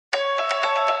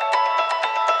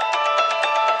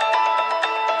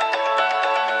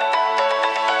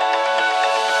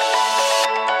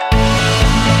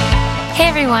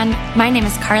everyone, my name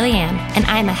is Carly Ann, and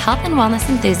I'm a health and wellness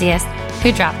enthusiast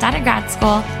who dropped out of grad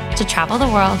school to travel the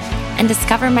world and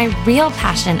discover my real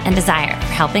passion and desire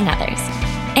for helping others.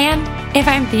 And if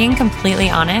I'm being completely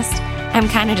honest, I'm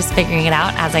kind of just figuring it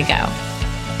out as I go.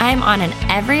 I'm on an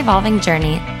ever-evolving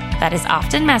journey that is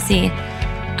often messy,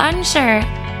 unsure,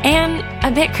 and a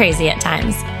bit crazy at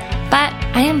times, but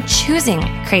I am choosing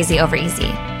crazy over easy.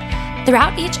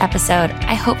 Throughout each episode,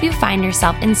 I hope you find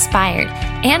yourself inspired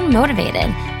and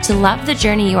motivated to love the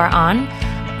journey you are on,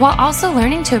 while also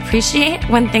learning to appreciate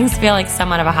when things feel like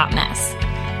somewhat of a hot mess.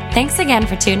 Thanks again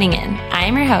for tuning in. I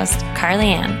am your host, Carly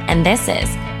Ann, and this is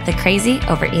the Crazy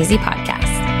Over Easy podcast.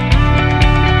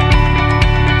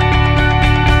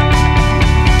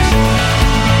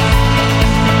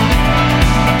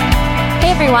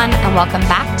 Hey everyone, and welcome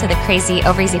back to the Crazy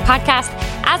Over Easy podcast.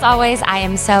 As always, I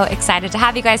am so excited to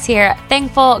have you guys here.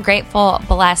 Thankful, grateful,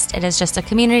 blessed. It is just a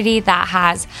community that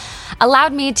has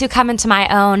allowed me to come into my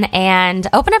own and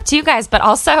open up to you guys, but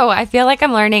also I feel like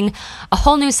I'm learning a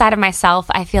whole new side of myself.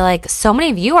 I feel like so many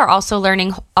of you are also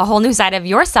learning a whole new side of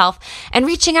yourself and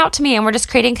reaching out to me, and we're just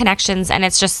creating connections, and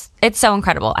it's so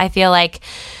incredible. I feel like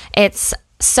it's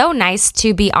so nice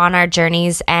to be on our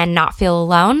journeys and not feel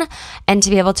alone, and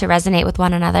to be able to resonate with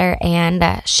one another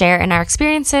and share in our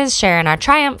experiences, share in our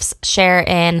triumphs, share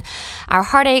in our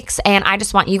heartaches. And I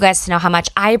just want you guys to know how much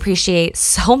I appreciate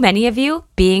so many of you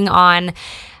being on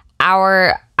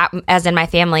as in my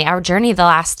family, our journey the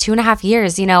last 2.5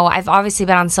 years. You know, I've obviously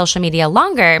been on social media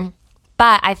longer,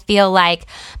 but I feel like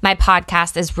my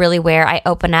podcast is really where I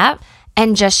open up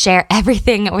and just share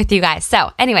everything with you guys.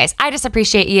 So anyways, I just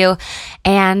appreciate you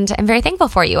and I'm very thankful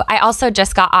for you. I also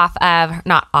just got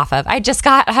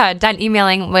done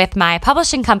emailing with my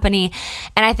publishing company.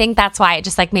 And I think that's why it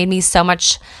just made me so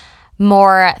much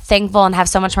more thankful and have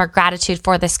so much more gratitude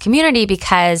for this community,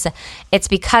 because it's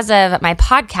because of my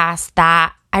podcast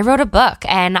that I wrote a book,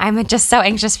 and I'm just so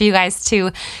anxious for you guys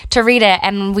to read it.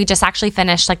 And we just actually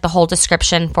finished the whole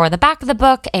description for the back of the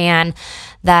book and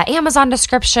the Amazon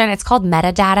description. It's called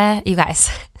metadata. You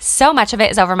guys, so much of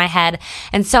it is over my head,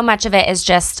 and so much of it is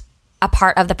just a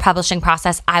part of the publishing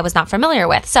process I was not familiar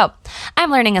with. So I'm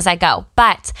learning as I go.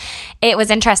 But it was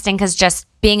interesting because just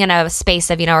being in a space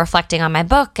of, reflecting on my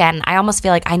book, and I almost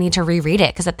feel like I need to reread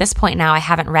it, because at this point now I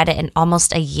haven't read it in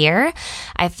almost a year.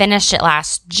 I finished it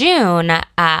last June,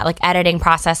 editing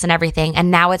process and everything, and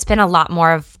now it's been a lot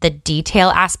more of the detail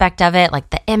aspect of it,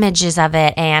 like the images of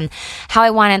it and how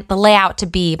I wanted the layout to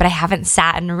be, but I haven't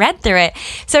sat and read through it.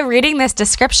 So reading this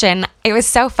description, it was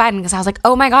so fun, because I was like,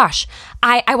 oh my gosh,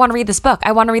 I want to read this book.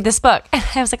 I want to read this book. And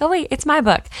I was like, oh wait, it's my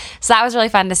book. So that was really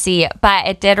fun to see, but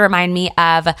it did remind me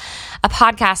of a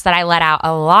podcast that I let out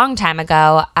a long time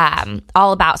ago,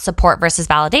 all about support versus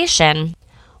validation,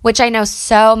 which I know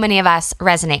so many of us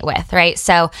resonate with, right?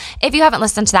 So if you haven't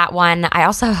listened to that one, I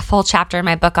also have a full chapter in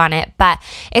my book on it, but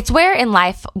it's where in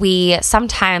life we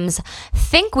sometimes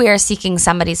think we are seeking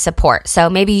somebody's support. So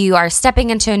maybe you are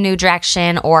stepping into a new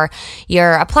direction, or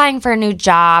you're applying for a new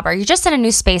job, or you're just in a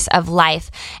new space of life.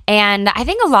 And I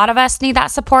think a lot of us need that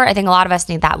support. I think a lot of us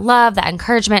need that love, that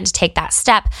encouragement to take that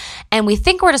step. And we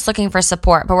think we're just looking for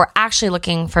support, but we're actually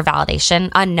looking for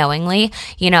validation unknowingly.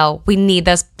 We need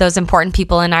those important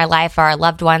people in our life, our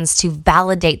loved ones, to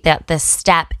validate that this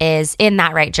step is in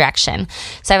that right direction.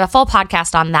 So I have a full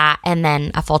podcast on that, and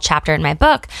then a full chapter in my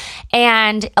book.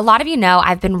 And a lot of you know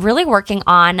I've been really working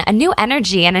on a new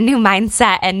energy and a new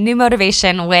mindset and new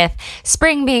motivation with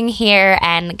spring being here,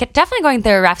 and definitely going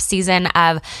through a rough season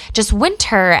of just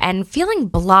winter and feeling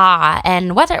blah.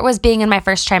 And whether it was being in my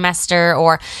first trimester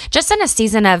or just in a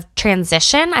season of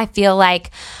transition, I feel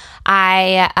like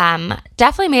I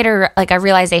definitely made a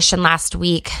realization last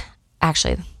week.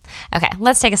 Actually, okay,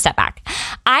 let's take a step back.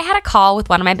 I had a call with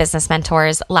one of my business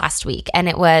mentors last week, and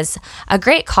it was a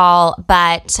great call,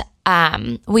 but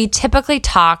we typically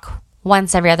talk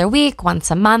once every other week,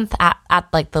 once a month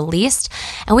at the least.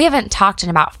 And we haven't talked in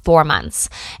about 4 months.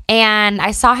 And I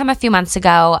saw him a few months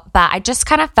ago, but I just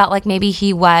kind of felt like maybe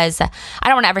he was, I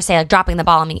don't want to ever say dropping the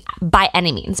ball on me by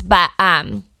any means, but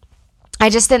I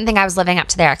just didn't think I was living up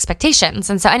to their expectations.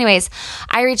 And so anyways,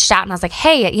 I reached out and I was like,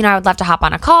 hey, I would love to hop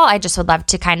on a call. I just would love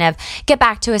to kind of get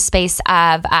back to a space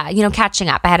of, catching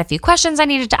up. I had a few questions I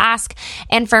needed to ask.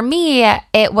 And for me,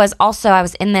 it was also, I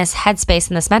was in this headspace,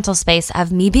 in this mental space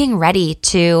of me being ready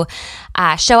to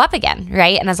show up again,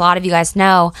 right? And as a lot of you guys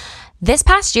know, this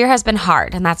past year has been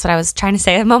hard, and that's what I was trying to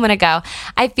say a moment ago.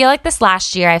 I feel like this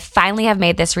last year, I finally have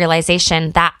made this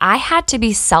realization that I had to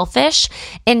be selfish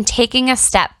in taking a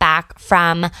step back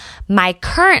from my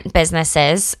current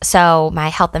businesses. So my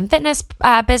health and fitness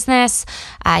business,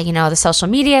 the social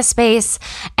media space.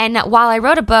 And while I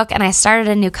wrote a book and I started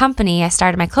a new company, I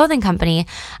started my clothing company,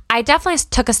 I definitely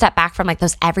took a step back from like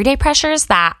those everyday pressures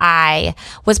that I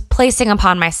was placing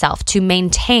upon myself to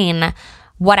maintain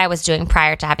what I was doing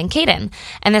prior to having Caden.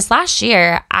 And this last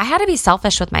year, I had to be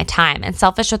selfish with my time and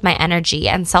selfish with my energy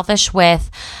and selfish with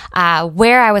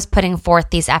where I was putting forth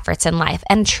these efforts in life.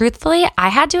 And truthfully, I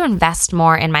had to invest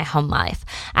more in my home life.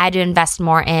 I had to invest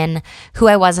more in who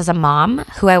I was as a mom,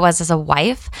 who I was as a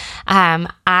wife. I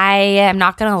am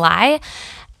not going to lie.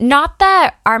 Not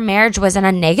that our marriage was in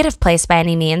a negative place by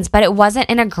any means, but it wasn't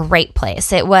in a great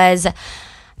place. It was, I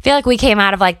feel like we came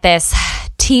out of like this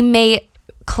teammate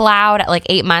cloud at like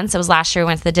 8 months. It was last year we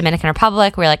went to the Dominican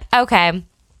Republic. We were like, okay,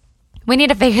 we need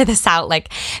to figure this out.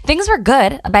 Like things were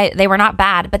good, but they were not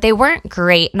bad, but they weren't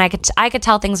great. And I could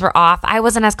tell things were off. I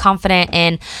wasn't as confident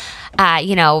in,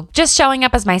 just showing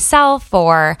up as myself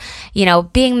or,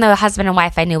 being the husband and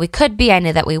wife I knew we could be. I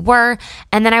knew that we were.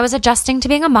 And then I was adjusting to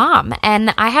being a mom.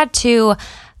 And I had to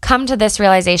come to this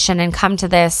realization and come to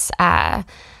this,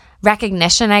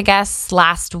 recognition, I guess,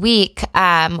 last week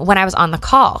when I was on the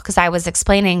call, because I was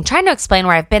trying to explain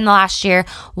where I've been the last year,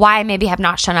 why I maybe have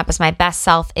not shown up as my best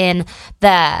self in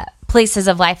the places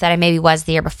of life that I maybe was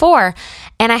the year before.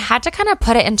 And I had to kind of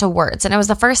put it into words. And it was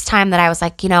the first time that I was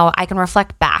like, I can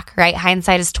reflect back, right?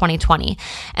 Hindsight is 2020.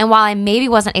 And while I maybe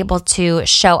wasn't able to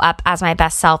show up as my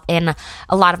best self in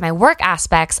a lot of my work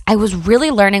aspects, I was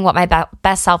really learning what my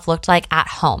best self looked like at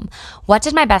home. What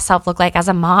did my best self look like as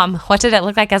a mom? What did it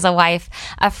look like as a wife,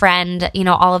 a friend,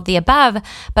 all of the above,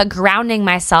 but grounding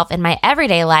myself in my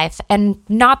everyday life and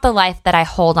not the life that I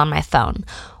hold on my phone.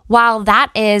 While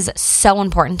that is so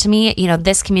important to me,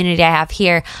 this community I have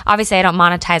here, obviously I don't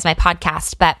monetize my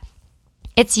podcast, but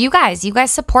it's you guys. You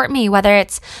guys support me, whether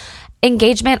it's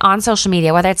engagement on social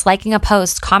media, whether it's liking a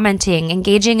post, commenting,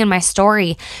 engaging in my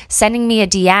story, sending me a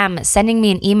DM, sending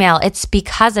me an email. It's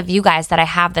because of you guys that I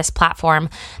have this platform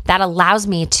that allows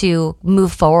me to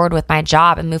move forward with my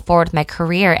job and move forward with my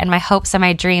career and my hopes and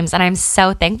my dreams. And I'm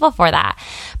so thankful for that.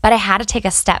 But I had to take a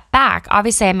step back.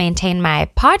 Obviously, I maintained my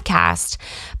podcast,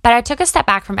 but I took a step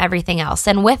back from everything else.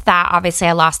 And with that, obviously,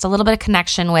 I lost a little bit of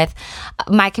connection with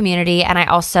my community. And I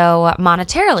also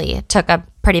monetarily took a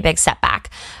pretty big step back.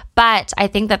 But I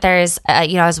think that there's,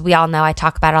 as we all know, I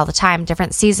talk about it all the time,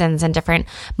 different seasons and different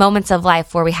moments of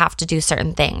life where we have to do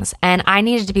certain things. And I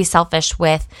needed to be selfish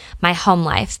with my home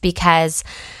life because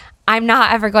I'm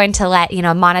not ever going to let,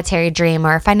 a monetary dream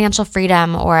or financial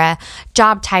freedom or a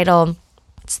job title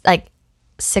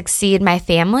succeed my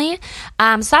family.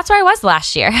 So that's where I was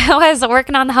last year. I was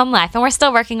working on the home life and we're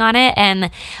still working on it.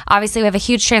 And obviously we have a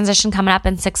huge transition coming up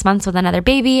in 6 months with another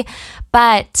baby.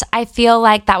 But I feel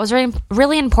like that was really,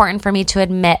 really important for me to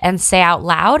admit and say out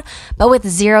loud, but with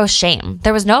zero shame.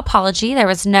 There was no apology. There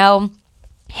was no,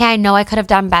 hey, I know I could have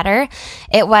done better.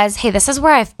 It was, hey, this is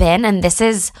where I've been and this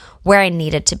is where I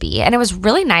needed to be. And it was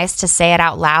really nice to say it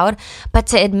out loud, but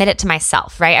to admit it to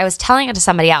myself, right? I was telling it to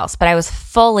somebody else, but I was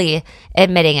fully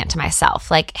admitting it to myself.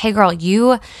 Like, hey girl,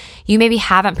 you maybe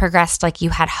haven't progressed like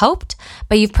you had hoped,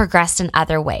 but you've progressed in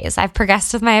other ways. I've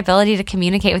progressed with my ability to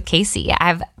communicate with Casey.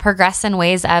 I've progressed in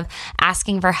ways of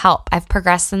asking for help. I've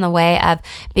progressed in the way of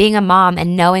being a mom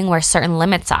and knowing where certain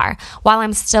limits are. While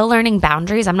I'm still learning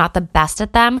boundaries, I'm not the best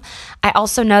at them. I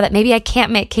also know that maybe I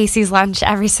can't make Casey's lunch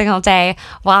every single day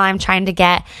while I'm trying to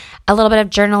get a little bit of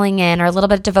journaling in or a little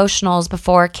bit of devotionals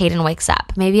before Caden wakes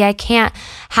up. Maybe I can't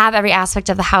have every aspect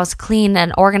of the house clean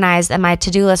and organized and my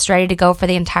to-do list ready to go for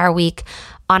the entire week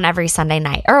on every Sunday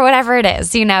night or whatever it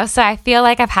is, So I feel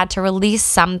like I've had to release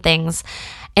some things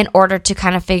in order to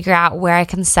kind of figure out where I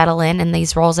can settle in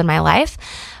these roles in my life.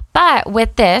 But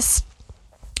with this,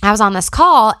 I was on this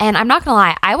call and I'm not going to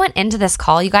lie, I went into this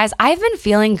call, you guys, I've been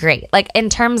feeling great. Like in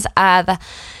terms of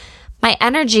my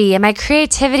energy and my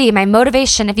creativity, my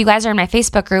motivation. If you guys are in my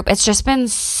Facebook group, it's just been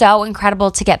so incredible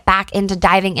to get back into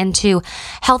diving into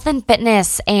health and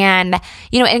fitness. And,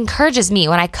 it encourages me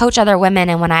when I coach other women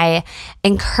and when I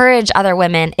encourage other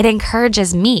women, it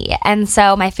encourages me. And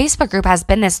so my Facebook group has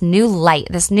been this new light,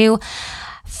 this new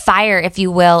fire, if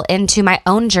you will, into my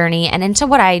own journey and into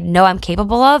what I know I'm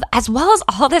capable of, as well as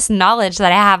all this knowledge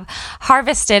that I have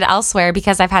harvested elsewhere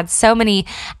because I've had so many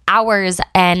hours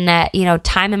and,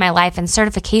 time in my life and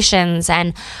certifications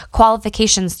and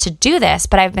qualifications to do this.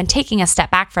 But I've been taking a step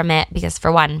back from it because,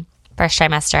 for one, First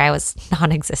trimester, I was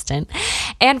non-existent.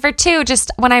 And for 2, just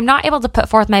when I'm not able to put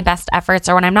forth my best efforts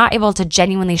or when I'm not able to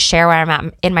genuinely share where I'm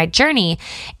at in my journey,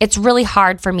 it's really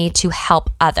hard for me to help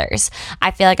others.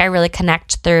 I feel like I really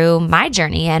connect through my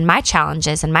journey and my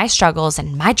challenges and my struggles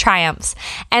and my triumphs.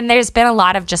 And there's been a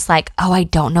lot of just like, oh, I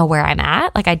don't know where I'm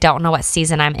at. Like, I don't know what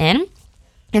season I'm in.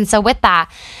 And so with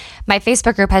that, my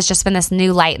Facebook group has just been this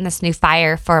new light and this new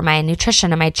fire for my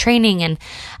nutrition and my training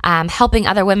and helping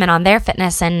other women on their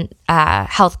fitness and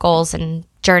health goals and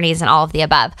journeys and all of the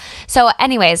above. So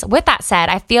anyways, with that said,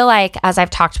 I feel like, as I've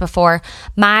talked before,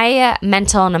 my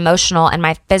mental and emotional and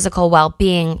my physical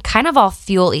well-being kind of all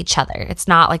fuel each other. It's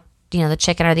not like, the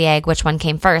chicken or the egg, which one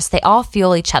came first. They all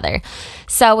fuel each other.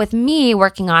 So with me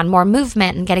working on more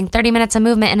movement and getting 30 minutes of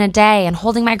movement in a day and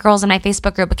holding my girls in my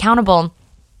Facebook group accountable,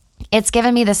 it's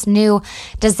given me this new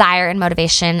desire and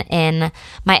motivation in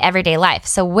my everyday life.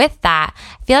 So with that,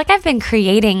 I feel like I've been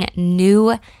creating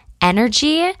new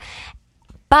energy,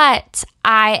 but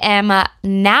I am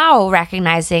now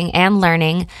recognizing and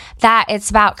learning that it's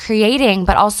about creating,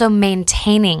 but also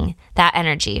maintaining that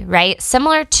energy, right?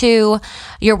 Similar to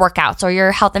your workouts or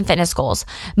your health and fitness goals,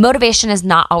 motivation is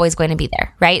not always going to be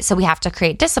there, right? So we have to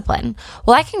create discipline.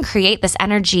 Well, I can create this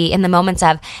energy in the moments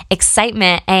of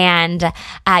excitement and,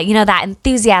 that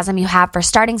enthusiasm you have for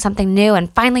starting something new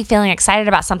and finally feeling excited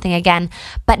about something again.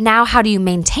 But now how do you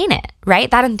maintain it, right?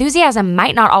 That enthusiasm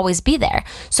might not always be there.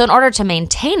 So in order to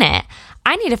maintain it,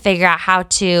 I need to figure out how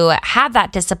to have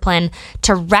that discipline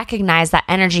to recognize that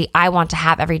energy I want to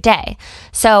have every day.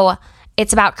 So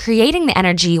it's about creating the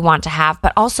energy you want to have,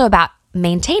 but also about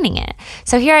maintaining it.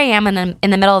 So here I am in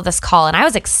the middle of this call, and I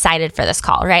was excited for this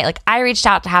call, right? Like, I reached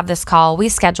out to have this call, we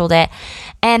scheduled it,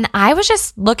 and I was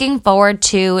just looking forward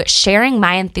to sharing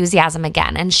my enthusiasm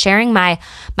again and sharing my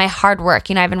hard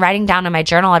work. I've been writing down in my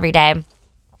journal every day,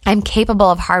 I'm capable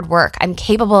of hard work. I'm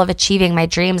capable of achieving my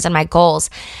dreams and my goals.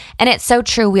 And it's so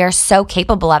true. We are so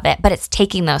capable of it, but it's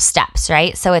taking those steps,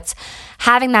 right? So it's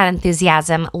having that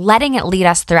enthusiasm, letting it lead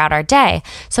us throughout our day.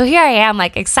 So here I am,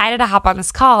 like, excited to hop on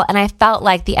this call, and I felt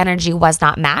like the energy was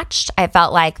not matched. I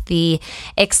felt like the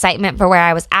excitement for where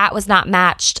I was at was not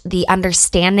matched. The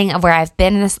understanding of where I've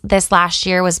been this last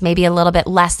year was maybe a little bit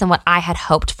less than what I had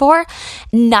hoped for.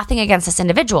 Nothing against this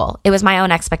individual. It was my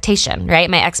own expectation, right?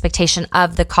 My expectation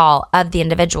of the call, of the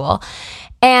individual.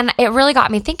 And it really got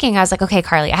me thinking. I was like, okay,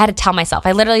 Carly, I had to tell myself.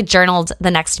 I literally journaled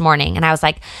the next morning, and I was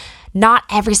like, not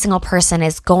every single person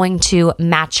is going to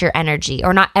match your energy,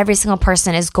 or not every single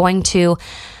person is going to,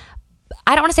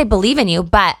 I don't want to say believe in you,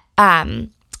 but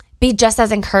be just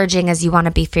as encouraging as you want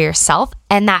to be for yourself.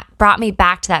 And that brought me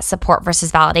back to that support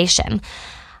versus validation.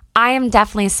 I am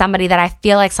definitely somebody that I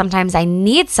feel like sometimes I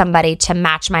need somebody to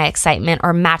match my excitement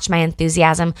or match my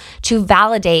enthusiasm to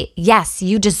validate, yes,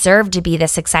 you deserve to be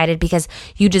this excited because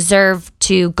you deserve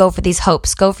to go for these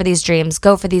hopes, go for these dreams,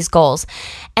 go for these goals.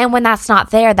 And when that's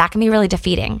not there, that can be really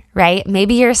defeating, right?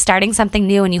 Maybe you're starting something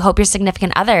new and you hope your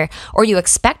significant other, or you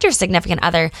expect your significant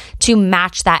other to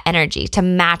match that energy, to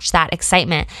match that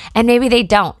excitement. And maybe they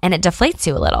don't, and it deflates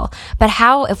you a little. But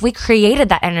how, if we created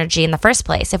that energy in the first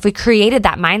place, if we created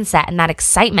that mindset and that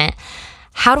excitement,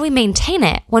 how do we maintain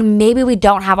it when maybe we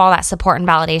don't have all that support and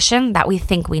validation that we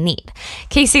think we need?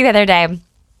 Casey the other day,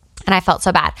 and I felt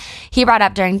so bad, he brought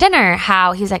up during dinner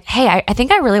how he was like, hey, I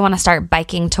think I really want to start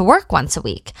biking to work once a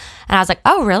week. And I was like,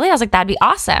 oh, really? I was like, that'd be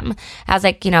awesome. I was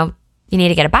like, you need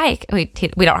to get a bike. We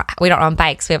don't own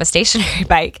bikes. We have a stationary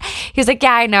bike. He was like,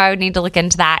 yeah, I know. I would need to look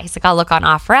into that. He's like, I'll look on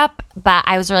OfferUp. But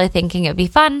I was really thinking it would be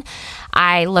fun.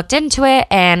 I looked into it,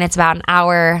 and it's about an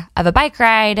hour of a bike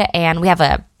ride, and we have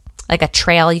a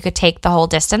trail you could take the whole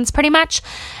distance pretty much.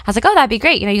 I was like, oh, that'd be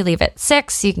great. You leave at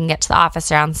 6, you can get to the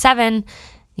office around 7,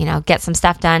 get some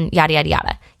stuff done, yada, yada,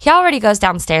 yada. He already goes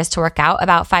downstairs to work out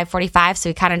about 5:45. So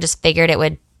we kind of just figured it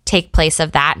would take place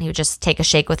of that, and he would just take a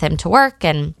shake with him to work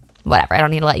and whatever. I don't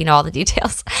need to let you know all the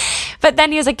details. But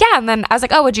then he was like, yeah. And then I was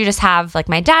like, oh, would you just have like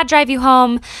my dad drive you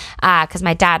home? Because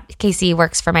my dad, Casey,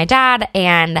 works for my dad,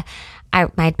 and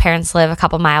my parents live a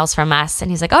couple miles from us.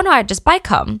 And he's like, oh no, I'd just bike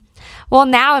home. Well,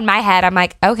 now in my head, I'm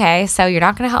like, okay, so you're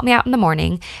not going to help me out in the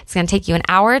morning. It's going to take you an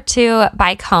hour to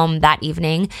bike home that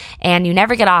evening, and you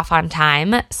never get off on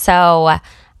time. So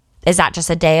is that just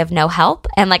a day of no help?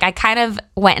 And I kind of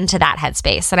went into that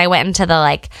headspace, and I went into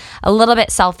the a little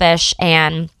bit selfish,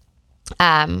 and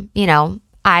I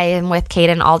am with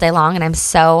Caden all day long, and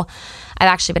I've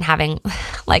actually been having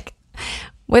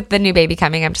with the new baby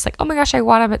coming, I'm just like, oh my gosh, I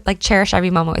want to cherish every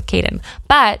moment with Caden.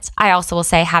 But I also will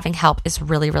say having help is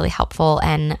really, really helpful,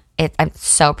 and I'm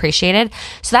so appreciated.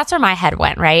 So that's where my head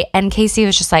went, right? And Casey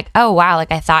was just like, oh wow,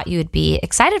 I thought you would be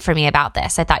excited for me about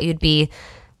this. I thought you'd be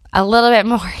a little bit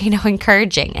more,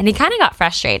 encouraging. And he kind of got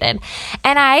frustrated.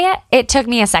 And it took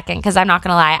me a second, because I'm not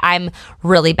going to lie, I'm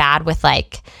really bad with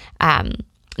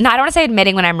no, I don't want to say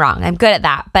admitting when I'm wrong. I'm good at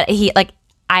that. But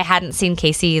I hadn't seen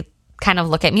Casey kind of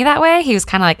look at me that way. He was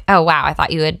kind of like, oh, wow, I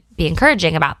thought you would be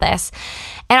encouraging about this.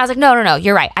 And I was like, no,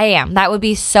 you're right. I am. That would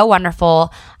be so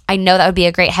wonderful. I know that would be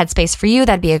a great headspace for you.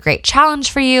 That'd be a great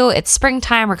challenge for you. It's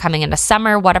springtime. We're coming into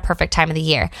summer. What a perfect time of the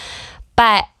year.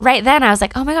 But right then I was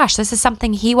like, oh my gosh, this is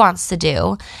something he wants to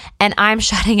do, and I'm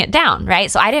shutting it down,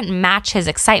 right? So I didn't match his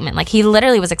excitement. Like, he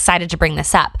literally was excited to bring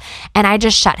this up, and I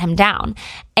just shut him down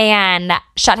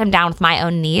with my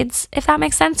own needs, if that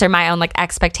makes sense, or my own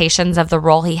expectations of the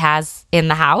role he has in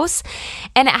the house.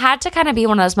 And it had to kind of be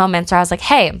one of those moments where I was like,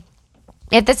 hey,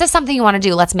 if this is something you want to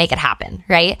do, let's make it happen,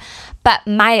 right? But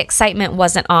my excitement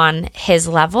wasn't on his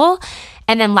level.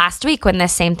 And then last week, when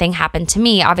this same thing happened to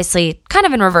me, obviously kind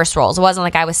of in reverse roles. It wasn't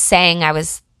like I was saying I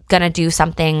was going to do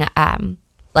something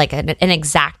like an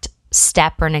exact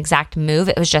step or an exact move.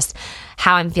 It was just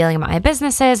how I'm feeling about my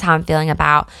businesses, how I'm feeling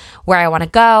about where I want to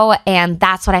go. And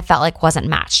that's what I felt like wasn't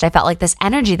matched. I felt like this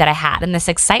energy that I had and this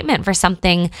excitement for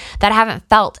something that I haven't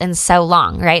felt in so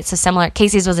long, right? So similar,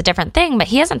 Casey's was a different thing, but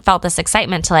he hasn't felt this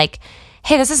excitement to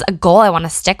hey, this is a goal I want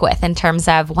to stick with in terms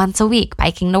of once a week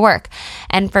biking to work.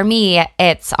 And for me,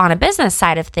 it's on a business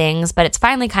side of things, but it's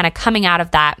finally kind of coming out of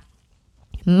that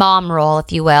mom role,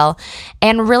 if you will,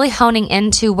 and really honing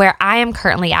into where I am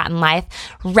currently at in life,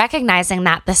 recognizing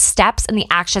that the steps and the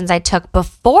actions I took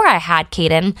before I had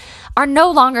Caden are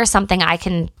no longer something I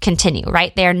can continue,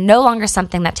 right? They are no longer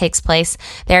something that takes place.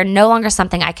 They're no longer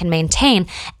something I can maintain,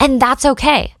 and that's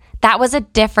okay. That was a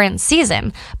different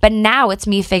season, but now it's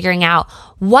me figuring out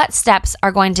what steps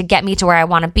are going to get me to where I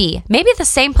want to be. Maybe the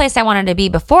same place I wanted to be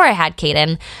before I had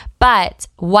Caden, but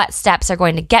what steps are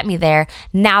going to get me there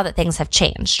now that things have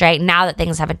changed, right? Now that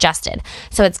things have adjusted.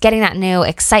 So it's getting that new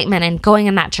excitement and going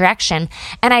in that direction.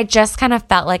 And I just kind of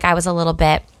felt like I was a little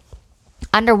bit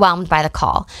underwhelmed by the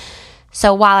call.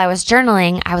 So while I was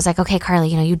journaling, I was like, okay, Carly,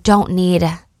 you don't need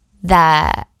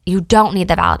the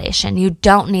validation. You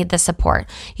don't need the support.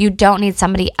 You don't need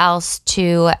somebody else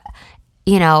to,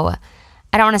 I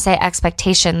don't want to say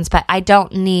expectations, but I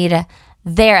don't need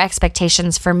their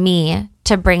expectations for me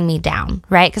to bring me down,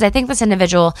 right? Because I think this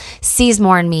individual sees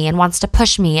more in me and wants to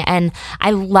push me. And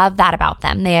I love that about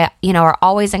them. They, are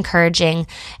always encouraging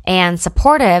and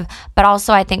supportive. But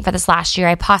also I think for this last year,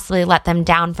 I possibly let them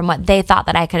down from what they thought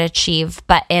that I could achieve.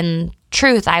 But in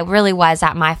truth, I really was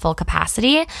at my full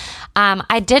capacity.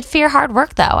 I did fear hard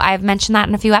work, though. I've mentioned that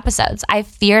in a few episodes. I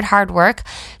feared hard work.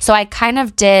 So I kind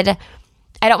of did,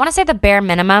 I don't want to say the bare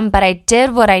minimum, but I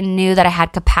did what I knew that I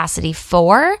had capacity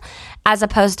for, as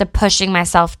opposed to pushing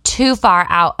myself too far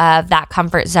out of that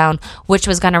comfort zone, which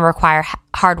was going to require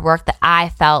hard work that I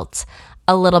felt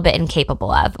a little bit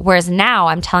incapable of. Whereas now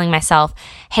I'm telling myself,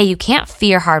 hey, you can't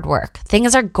fear hard work.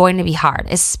 Things are going to be hard,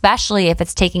 especially if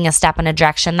it's taking a step in a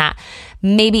direction that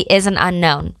maybe is an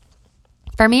unknown.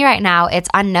 For me right now, it's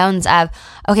unknowns of,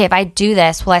 okay, if I do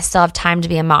this, will I still have time to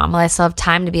be a mom? Will I still have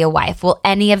time to be a wife? Will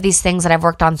any of these things that I've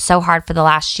worked on so hard for the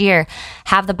last year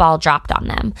have the ball dropped on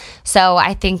them? So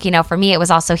I think, for me, it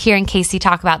was also hearing Casey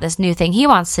talk about this new thing he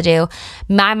wants to do,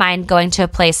 my mind going to a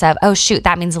place of, oh shoot,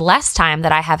 that means less time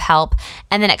that I have help.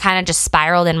 And then it kind of just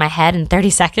spiraled in my head in 30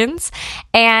 seconds.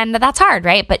 And that's hard,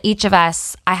 right? But each of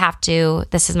us,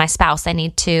 this is my spouse, I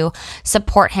need to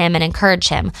support him and encourage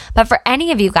him. But for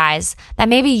any of you guys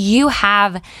that maybe you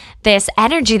have this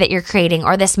energy that you're creating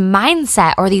or this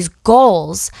mindset or these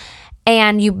goals,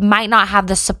 and you might not have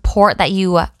the support that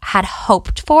you had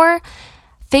hoped for,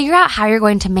 figure out how you're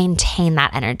going to maintain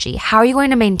that energy. How are you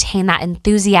going to maintain that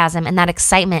enthusiasm and that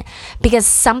excitement? Because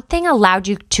something allowed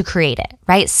you to create it,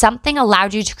 right? Something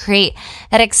allowed you to create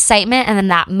that excitement and then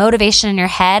that motivation in your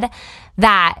head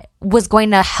that was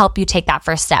going to help you take that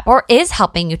first step, or is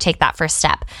helping you take that first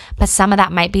step. But some of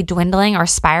that might be dwindling or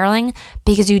spiraling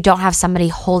because you don't have somebody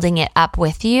holding it up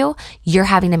with you. You're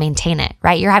having to maintain it,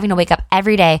 right? You're having to wake up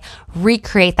every day,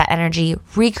 recreate that energy,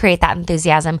 recreate that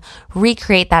enthusiasm,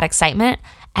 recreate that excitement.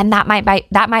 And that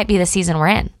might be the season we're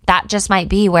in. That just might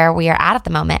be where we are at the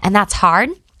moment. And that's hard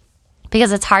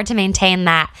because it's hard to maintain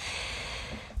that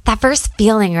first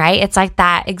feeling, right? It's like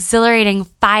that exhilarating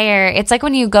fire. It's like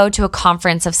when you go to a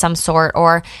conference of some sort,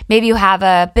 or maybe you have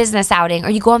a business outing, or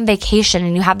you go on vacation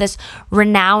and you have this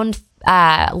renowned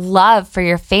love for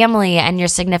your family and your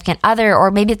significant other,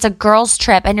 or maybe it's a girls'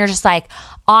 trip and you're just like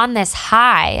on this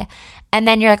high. And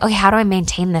then you're like, okay, how do I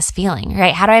maintain this feeling,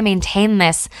 right? How do I maintain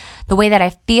this, the way that I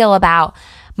feel about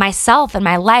myself and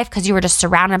my life, because you were just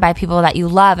surrounded by people that you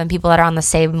love and people that are on the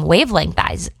same wavelength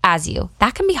as you.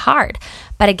 That can be hard.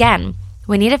 But again,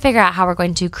 We need to figure out how we're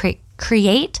going to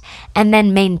create and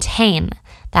then maintain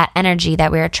that energy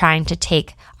that we are trying to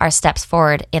take our steps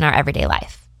forward in our everyday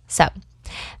life. So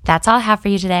that's all I have for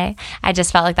you today. I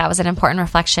just felt like that was an important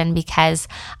reflection because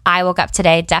I woke up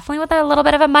today definitely with a little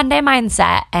bit of a Monday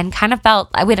mindset and kind of felt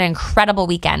we had an incredible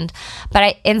weekend, but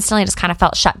I instantly just kind of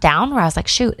felt shut down where I was like,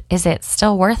 shoot, is it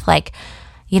still worth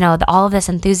all of this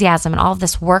enthusiasm and all of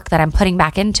this work that I'm putting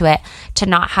back into it to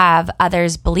not have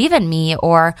others believe in me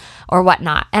or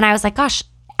whatnot? And I was like, gosh,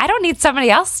 I don't need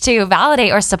somebody else to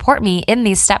validate or support me in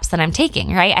these steps that I'm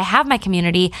taking, right? I have my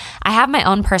community. I have my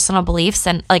own personal beliefs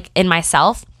and in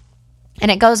myself.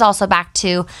 And it goes also back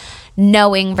to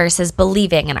knowing versus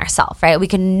believing in ourselves, right? We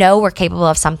can know we're capable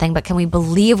of something, but can we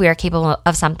believe we are capable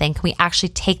of something? Can we actually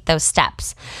take those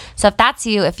steps? So if that's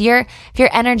you, if your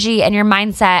energy and your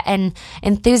mindset and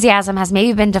enthusiasm has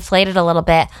maybe been deflated a little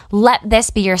bit, let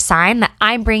this be your sign that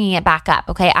I'm bringing it back up,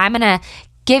 okay? I'm going to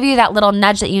give you that little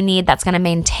nudge that you need that's going to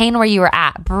maintain where you were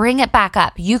at. Bring it back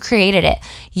up. You created it.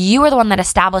 You are the one that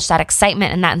established that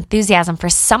excitement and that enthusiasm for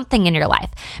something in your life.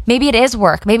 Maybe it is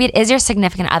work. Maybe it is your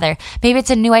significant other. Maybe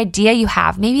it's a new idea you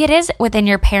have. Maybe it is within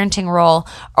your parenting role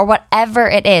or whatever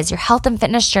it is, your health and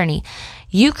fitness journey.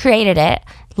 You created it.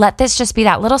 Let this just be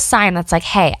that little sign that's like,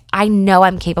 hey, I know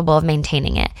I'm capable of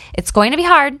maintaining it. It's going to be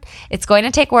hard. It's going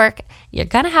to take work. You're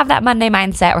going to have that Monday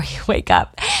mindset where you wake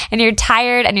up and you're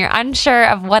tired and you're unsure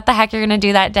of what the heck you're going to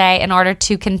do that day in order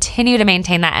to continue to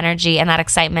maintain that energy and that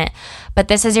excitement. But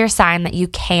this is your sign that you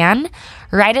can.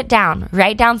 Write it down.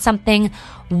 Write down something.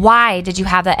 Why did you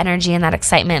have that energy and that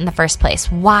excitement in the first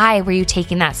place? Why were you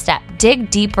taking that step? Dig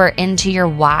deeper into your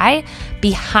why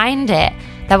behind it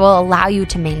that will allow you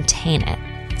to maintain it.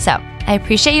 So I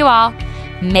appreciate you all.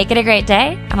 Make it a great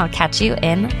day, and I'll catch you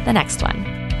in the next one.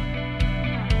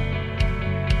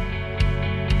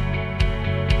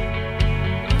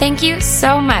 Thank you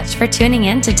so much for tuning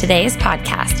in to today's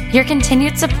podcast. Your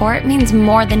continued support means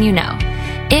more than you know.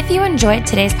 If you enjoyed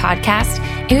today's podcast,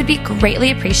 it would be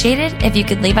greatly appreciated if you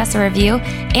could leave us a review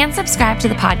and subscribe to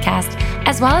the podcast,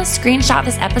 as well as screenshot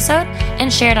this episode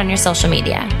and share it on your social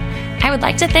media. I would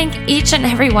like to thank each and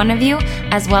every one of you,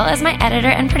 as well as my editor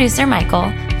and producer,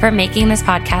 Michael, for making this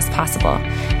podcast possible.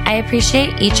 I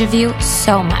appreciate each of you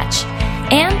so much.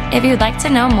 And if you'd like to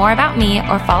know more about me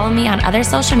or follow me on other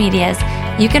social medias,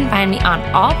 you can find me on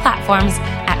all platforms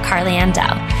at Carly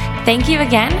Andell. Thank you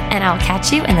again, and I'll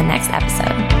catch you in the next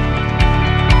episode.